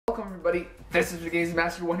welcome everybody. This is the Games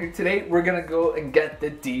Master 1 here. Today we're gonna go and get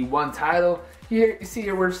the D1 title. Here, you see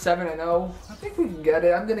here we're 7-0. I think we can get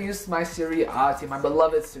it. I'm gonna use my Serie A team, my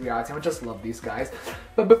beloved Serie A team. I just love these guys.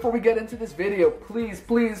 But before we get into this video, please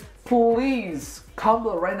comment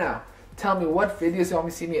below right now. Tell me what videos you want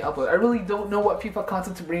me to see me upload. I really don't know what FIFA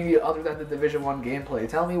content to bring you other than the Division 1 gameplay.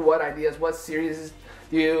 Tell me what ideas, what series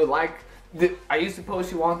do you like. I used to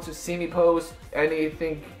post, you want to see me post,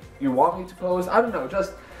 anything you want me to post. I don't know,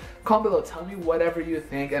 just comment below, tell me whatever you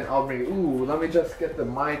think and I'll bring it. Ooh, let me just get the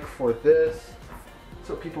mic for this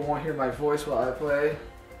so people won't hear my voice while I play.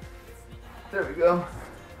 There we go.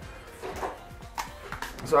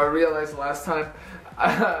 So I realized last time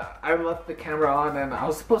I left the camera on and I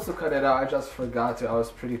was supposed to cut it out. I just forgot to. I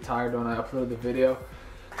was pretty tired when I uploaded the video.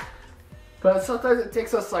 But sometimes it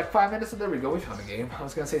takes us like 5 minutes, so there we go, we found a game. I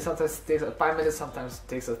was gonna say sometimes it takes us 5 minutes, sometimes it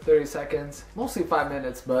takes us 30 seconds. Mostly 5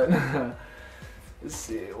 minutes, but let's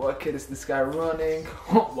see, what kid is this guy running?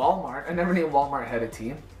 Walmart. I never knew Walmart had a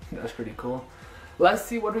team. That's pretty cool. Let's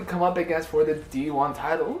see what we come up against for the D1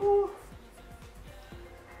 title. Ooh.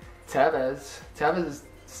 Tevez is,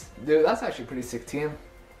 dude, that's actually a pretty sick team.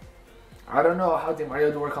 I don't know how Di Maria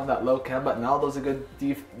would work on that low cam, but Naldo's a good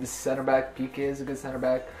center back. Piqué is a good center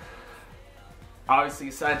back. Obviously,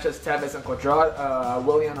 Sanchez, Tevez, and Quadrado,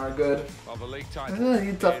 Willian are good. This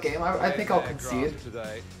is a tough game. I think I'll concede.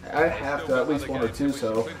 I have to at least 1 or 2,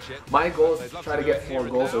 so my goal is to try to get 4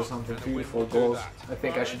 goals or something, 3 to 4 goals. I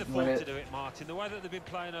think I should win it. The way that they've been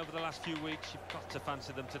playing over the last few weeks, you've got to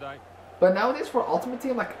fancy them today. But nowadays for Ultimate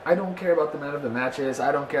Team, like, I don't care about the man of the matches.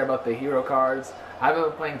 I don't care about the hero cards. I haven't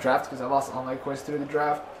been playing drafts because I lost all my coins through the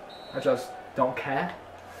draft. I just don't care.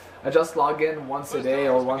 I just log in once a day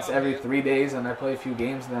or once every 3 days and I play a few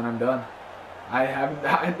games and then I'm done. I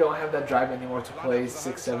don't have that drive anymore to play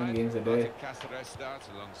 6-7 games a day.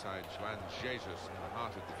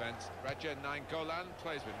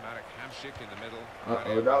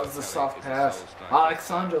 Uh-oh, that was a soft pass.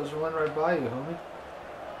 Alexandro's running right by you, homie.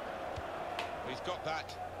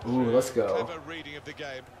 Ooh, let's go.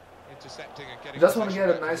 I just want to get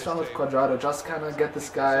a nice run with Quadrado. Just kind of get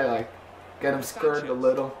this guy, like, get him skirted a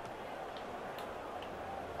little.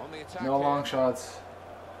 No long shots.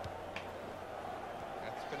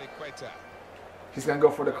 He's gonna go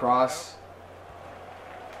for the cross.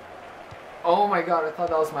 Oh my god, I thought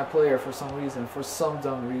that was my player for some reason. For some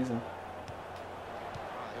dumb reason.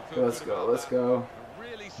 Okay, let's go, let's go.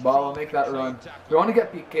 Ball will make that run. We want to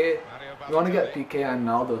get Piqué. We want to get Piqué and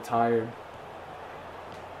Naldo tired.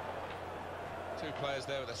 2 players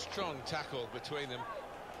there with a strong tackle between them.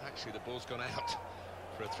 Actually, the ball's gone out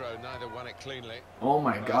for a throw. Neither won it cleanly. Oh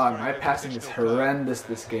my god, my passing is horrendous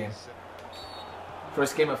this game.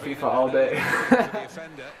 First game of FIFA all day. I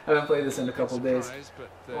haven't played this in a couple days.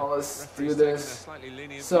 Well, let's do this.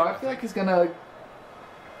 So I feel like he's gonna...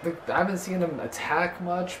 I haven't seen him attack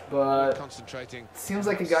much, but it seems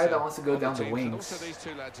like a guy that wants to go down the wings.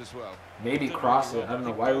 Maybe cross it. I don't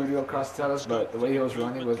know why we do a cross to us, but the way he was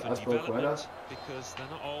running with Aspoqueta. Because they're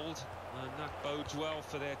not old, and that bodes well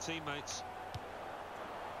for their teammates.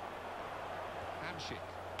 Handshake,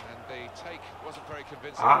 and the take wasn't very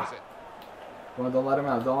convincing, was it? Well, don't let him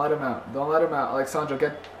out. Don't let him out. Don't let him out. Alexandro,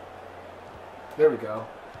 get. There we go.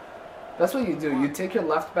 That's what you do. You take your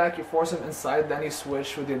left back, you force him inside, then you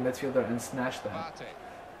switch with your midfielder and snatch them.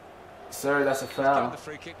 Sir, that's a foul.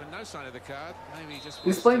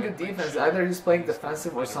 He's playing good defense. Either he's playing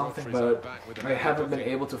defensive or something, but I haven't been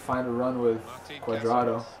able to find a run with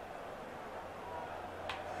Quadrado.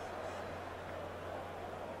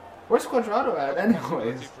 Where's Quadrado at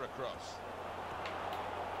anyways?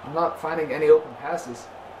 I'm not finding any open passes.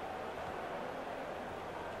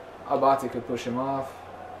 Abate could push him off.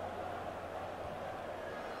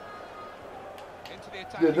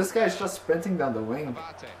 Dude, this guy's just sprinting down the wing.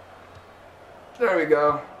 There we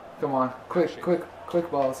go. Come on. Quick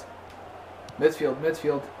balls.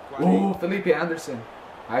 Midfield. Ooh, Felipe Anderson.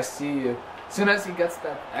 I see you. As soon as he gets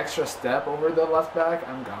that extra step over the left back,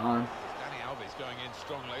 I'm gone.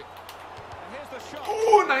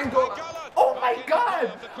 Ooh, 9 goals. Oh my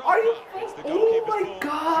god! Are you... Oh my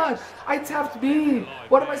god! I tapped B.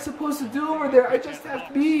 What am I supposed to do over there? I just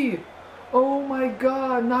tapped B. Oh my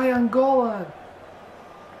god, Nayangolan.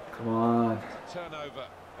 Come on. Turnover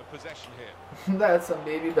of possession here. That's some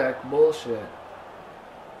baby back bullshit.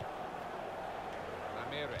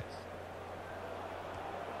 Ramirez.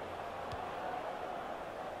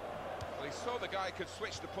 Well, he saw the guy could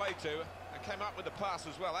switch the play to and came up with the pass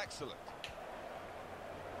as well. Excellent.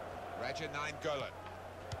 Raja Nainggolan.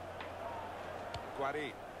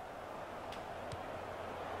 Guari.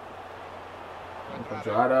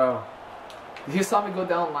 Quadrado. He saw me go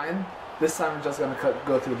down line. This time I'm just gonna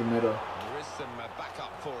go through the middle. There is some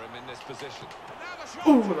backup for him in this position.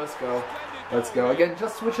 Ooh, let's go. Let's go. Again,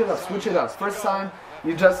 just switch it up, switch it up. First time,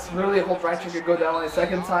 you just literally hold right trigger, go down line.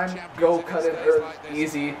 Second time, go cut it early,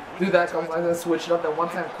 easy. Do that couple times, then switch it up. Then one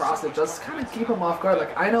time cross it, just kind of keep him off guard.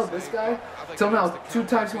 Like, I know this guy, till now, 2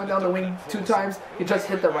 times he went down the wing, 2 times he just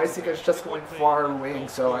hit the right stick, it's just going far wing,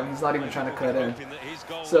 so, and he's not even trying to cut in.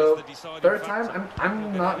 So, third time,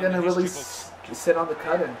 I'm not going to really sit on the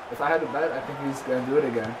cut in. If I had to bet, I think he's going to do it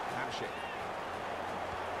again.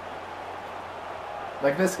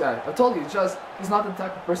 Like this guy, I told you, he's not the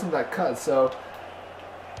type of person that cuts, so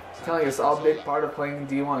I'm telling you, it's all a big part of playing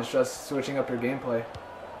D1, is just switching up your gameplay.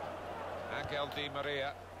 Angel Di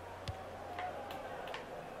Maria.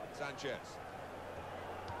 Sanchez.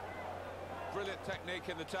 Brilliant technique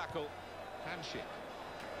in the tackle. Handshake.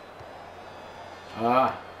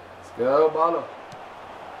 Let's go, Balo.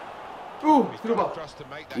 Ooh, through ball.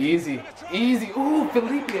 Easy, easy. Ooh,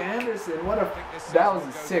 Felipe Anderson. That was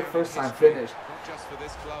a sick first time finish.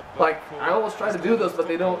 Like, I always try to do those, but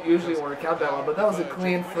they don't usually work out that well. But that was a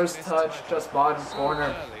clean first touch, just bottom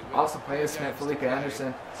corner. Awesome placement, Felipe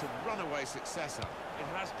Anderson. It's a runaway successor. It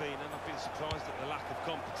has been, and I've been surprised at the lack of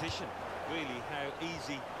competition. Really, how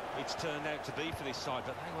easy it's turned out to be for this side,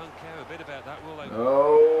 but they won't care a bit about that, will they?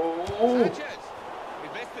 Oh,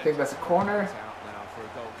 I think that's a corner. It's out now for a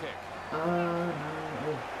goal kick. Okay.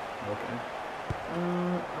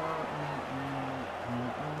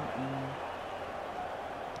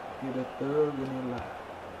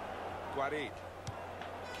 Guarid.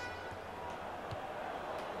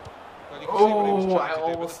 Oh, I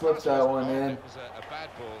almost slipped that one in. It was a bad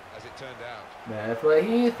ball, as it turned out. That's what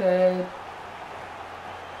he said.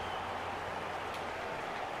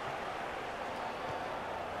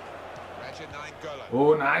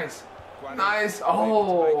 Oh, nice. Nice.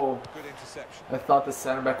 Oh. Good interception. I thought the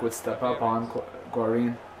center back would step up on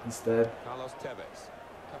Guarin instead. Carlos Tevez.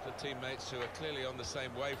 A couple of teammates who are clearly on the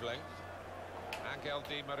same wavelength. Angel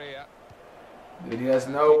Di Maria. Dude, he has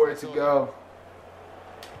nowhere to go.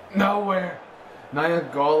 Nowhere. Naya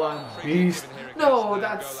Golan, beast. No,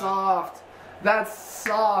 that's soft. That's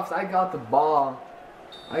soft. I got the ball.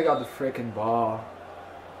 I got the freaking ball.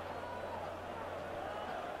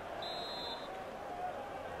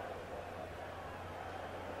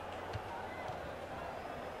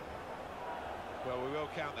 Well, we will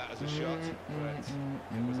count that as a shot, but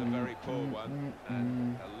it was a very poor one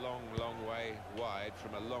and a long, long way wide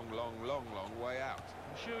from a long, long, long, long way out.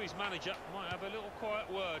 I'm sure his manager might have a little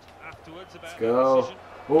quiet word afterwards about Let's go. the decision.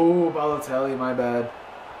 Oh, Balotelli, my bad.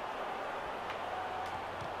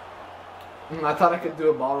 I thought I could do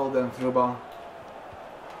a bottle then through ball.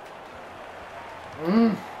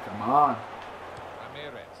 Come on.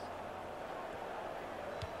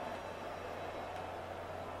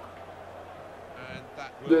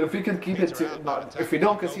 Dude, if we can keep it to, if we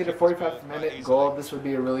don't concede a 45-minute goal, this would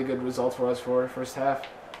be a really good result for us for first half.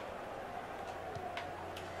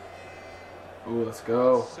 Ooh, let's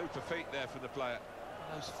go. Super feet there from the player.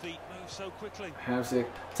 Those feet move so quickly. Hamsick.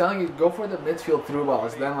 Telling you, go for the midfield through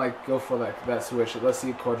balls, then like go for like that switch. Let's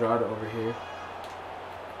see Quadrado over here.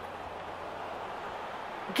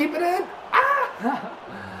 Keep it in. Ah!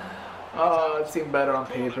 Oh, it seemed better on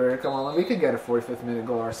paper. Come on, we could get a 45th minute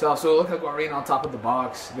goal ourselves. So look at Guarin on top of the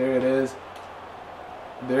box. There it is.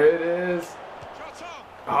 There it is.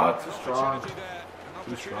 Oh, too strong.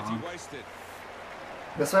 Too strong.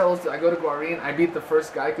 That's why I go to Guarin. I beat the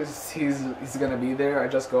first guy because he's gonna be there. I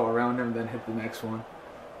just go around him, then hit the next one.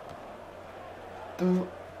 Do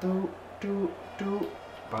do do do.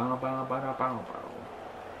 Bow bow bow bow bow.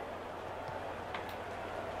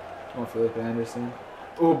 Come on, Felipe Anderson.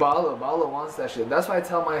 Ooh, Balo wants that shit. That's why I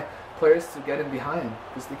tell my players to get in behind,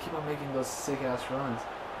 because they keep on making those sick-ass runs.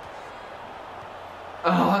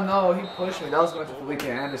 Oh no, he pushed me. That was going to Felipe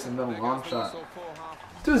Anderson, then a long shot.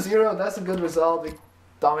 2-0, that's a good result. They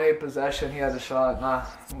dominated possession. He had a shot. Nah,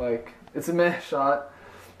 like, it's a meh shot.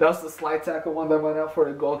 That was the slide tackle one that went out for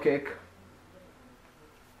a goal kick.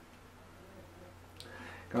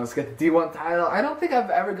 Let's get the D1 title. I don't think I've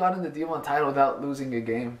ever gotten the D1 title without losing a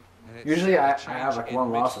game. Usually I have like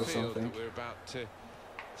one loss or something.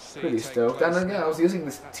 Pretty stoked. And again, I was using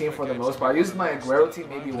this team for the most part. I used my Aguero team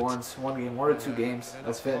maybe once, one game, 1 or 2 games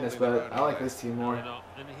as fitness, but I like this team more.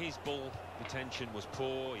 And his ball retention was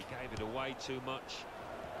poor. He gave it away too much.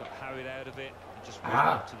 Got harried out of it. And just went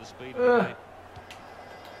up to the speed of the game.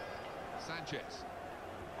 Sanchez.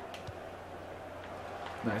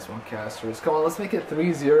 Nice one, Casters. Come on, let's make it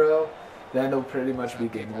 3-0. Then it'll pretty much be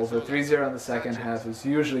game over. 3-0 in the second half is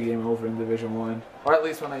usually game over in Division 1. Or at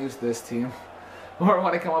least when I use this team. Or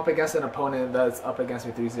when I come up against an opponent that's up against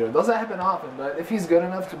me 3-0. Doesn't happen often, but if he's good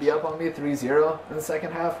enough to be up on me 3-0 in the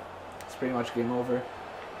second half, it's pretty much game over.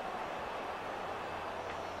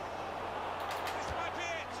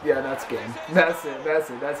 Yeah, that's game. That's it.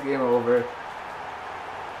 That's game over.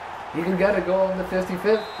 You can get a goal on the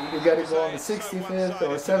 55th. You can get a goal on the 65th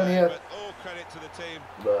or 70th.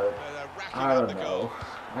 But I don't know.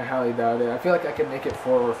 I highly doubt it. I feel like I can make it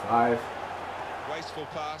 4 or 5. Wasteful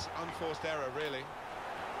pass, unforced error, really.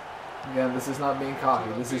 Again, this is not being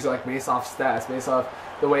cocky. This is like based off stats, based off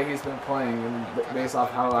the way he's been playing, and based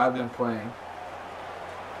off how I've been playing.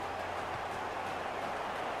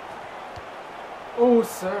 Oh,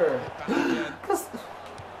 sir.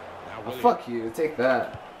 Fuck you. Take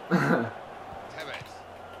that.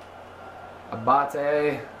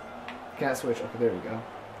 Abate. Can't switch. Okay, there we go.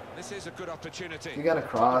 This is a good opportunity. You got a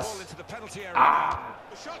cross. Ah!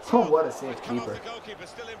 Oh, what a safe keeper.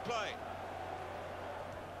 Still in play.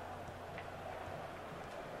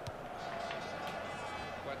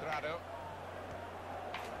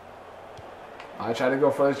 I try to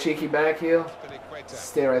go for a cheeky back heel.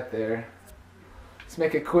 Stay right there. Let's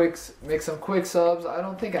make some quick subs. I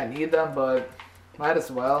don't think I need them, but might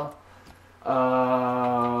as well.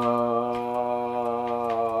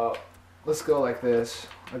 Let's go like this.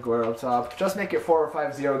 Aguero up top. Just make it 4 or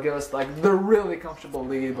 5-0. Give us like the really comfortable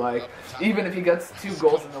lead. Like even if he gets 2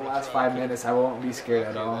 goals in the last 5 minutes, I won't be scared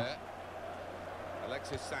at all.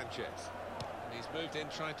 Alexis Sanchez. And he's moved in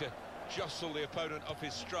trying to jostle the opponent off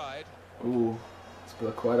his stride. Ooh,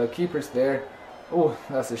 Spilicueta. Keeper's there. Ooh,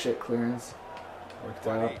 that's a shit clearance. Worked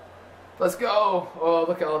out. Let's go. Oh,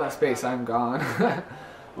 look at all that space. I'm gone.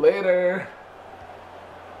 Later.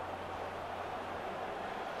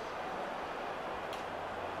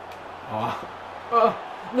 Oh,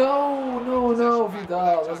 no,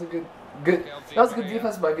 Vidal. That's a good. That was good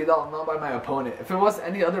defense by Vidal, not by my opponent. If it was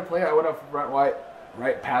any other player, I would have run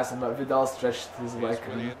right past him, but Vidal stretched his leg.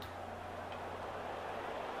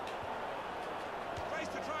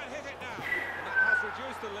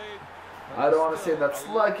 I don't want to say that's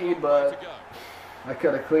lucky, but I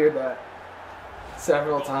could have cleared that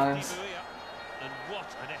several times. And what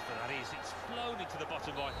an effort that is. It's flown into the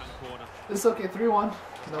bottom right-hand corner. It's okay, 3-1.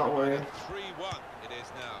 Not worried. 3-1 it is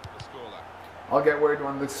now, the scoreline. I'll get worried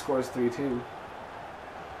when the score is 3-2.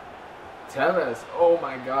 Tevez. Oh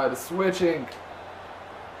my god, switching.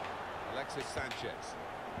 Alexis Sanchez.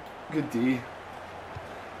 Good D.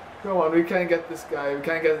 Go on, we can't get this guy. We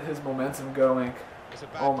can't get his momentum going.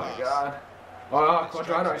 Oh my god. Oh,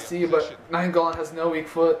 Quadrado, I see you, but Nainggolan has no weak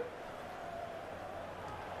foot.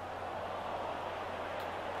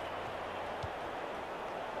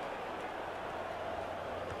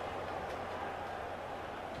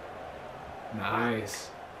 Nice.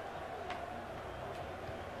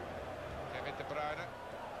 Kevin De Bruyne.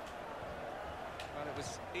 Well, it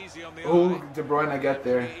was easy on the Oh, eye. De Bruyne, I get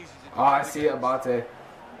there. Oh, I see Abate.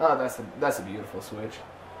 Oh, that's a beautiful switch.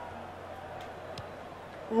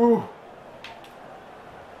 Ooh.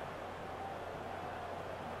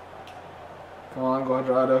 Come on,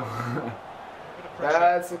 Quadrado.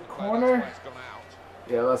 That's a corner.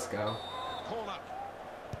 Yeah, let's go.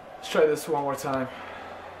 Let's try this one more time.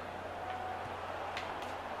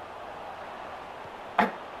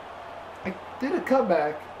 I did a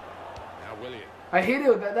cutback. Now William. I hate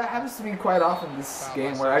it. That happens to me quite often this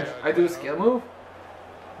game where I do a skill move.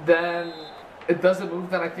 Then it doesn't move,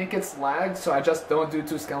 then I think it's lagged, so I just don't do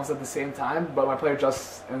 2 skills at the same time, but my player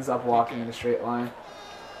just ends up walking in a straight line.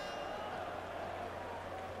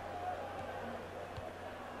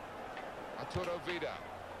 Arturo Vidal.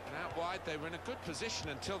 And out wide, they were in a good position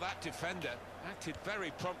until that defender acted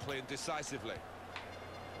very promptly and decisively.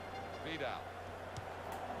 Vidal.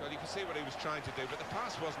 Well, you can see what he was trying to do, but the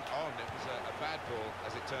pass wasn't on. It was a bad ball,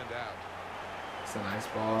 as it turned out. It's a nice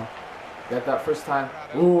ball. Get that first time.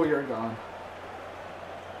 Ooh, you're gone.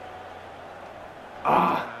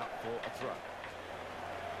 Ah! Out for a throw.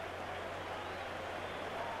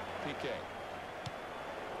 PK.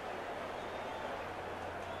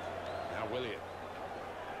 Now William.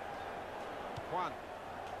 Juan.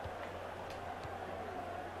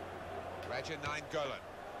 Raja Nainggolan.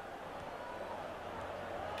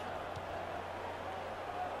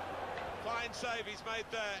 Fine save he's made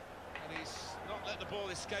there, and he's not let the ball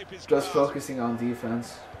escape his Just grasp. focusing on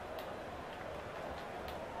defense.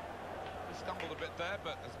 He stumbled a bit there,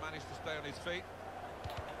 but has managed to stay on his feet.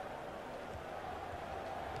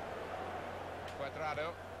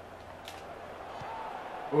 Quadrado.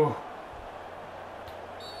 Ooh.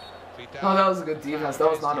 No, that was a good defense. That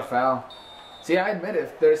was not a foul. See, I admit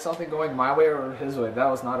if there's something going my way or his way, that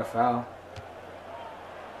was not a foul.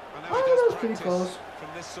 And now he does pretty close. From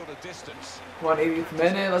this sort of distance. 180th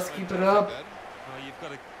minute, let's keep it up. You've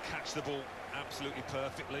got to catch the ball absolutely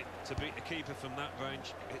perfectly to beat the keeper from that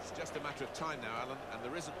range. It's just a matter of time now, Alan, and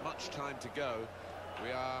there isn't much time to go.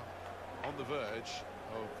 We are on the verge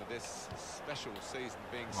of this special season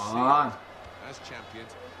being sealed as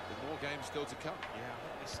champions, with more games still to come.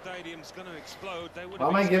 Yeah, the stadium's going to explode. They Why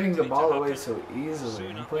am I giving the ball away so easily?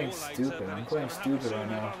 I'm playing stupid. I'm playing stupid right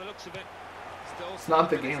now. It's not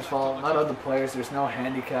the game's fault, not other players. There's no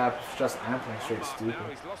handicap. It's just I'm playing straight stupid. Now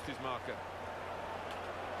he's lost his marker.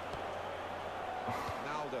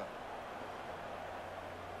 Naldo.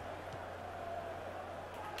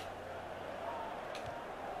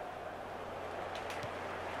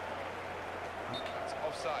 That's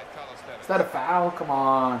offside, Carlos Tevez. Is that a foul? Come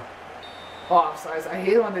on. Oh, offsides. I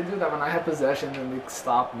hate it when they do that when I have possession and they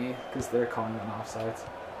stop me because they're calling on offsides.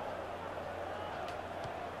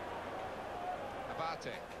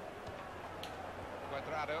 Abate.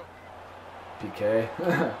 Cuadrado.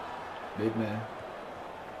 PK. Big man.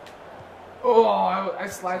 Oh, I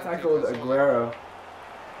slide tackled Aguero.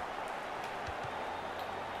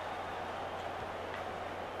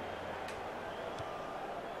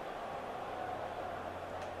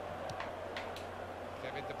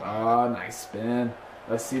 Oh, nice spin.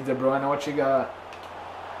 Let's see, De Bruyne, what you got?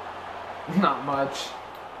 Not much.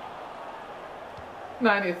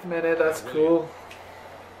 90th minute, that's cool.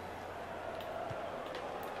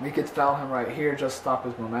 We could foul him right here, just stop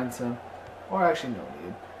his momentum. Or actually, no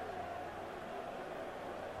need.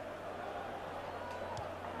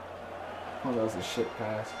 Oh, that was a shit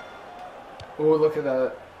pass. Oh, look at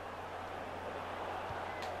that.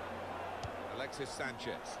 Alexis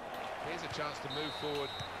Sanchez. Here's a chance to move forward.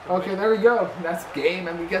 Okay, there we go. That's game,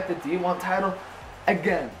 and we get the D1 title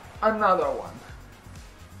again. Another one.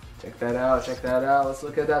 Check that out, check that out. Let's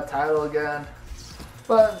look at that title again.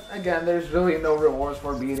 But again, there's really no rewards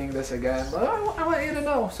for beating this again. But I want you to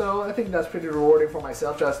know, so I think that's pretty rewarding for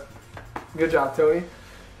myself. Just good job, Toey.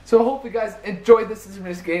 So I hope you guys enjoyed this. This is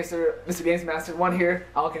Mr. Games Master 1 here.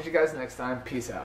 I'll catch you guys next time. Peace out.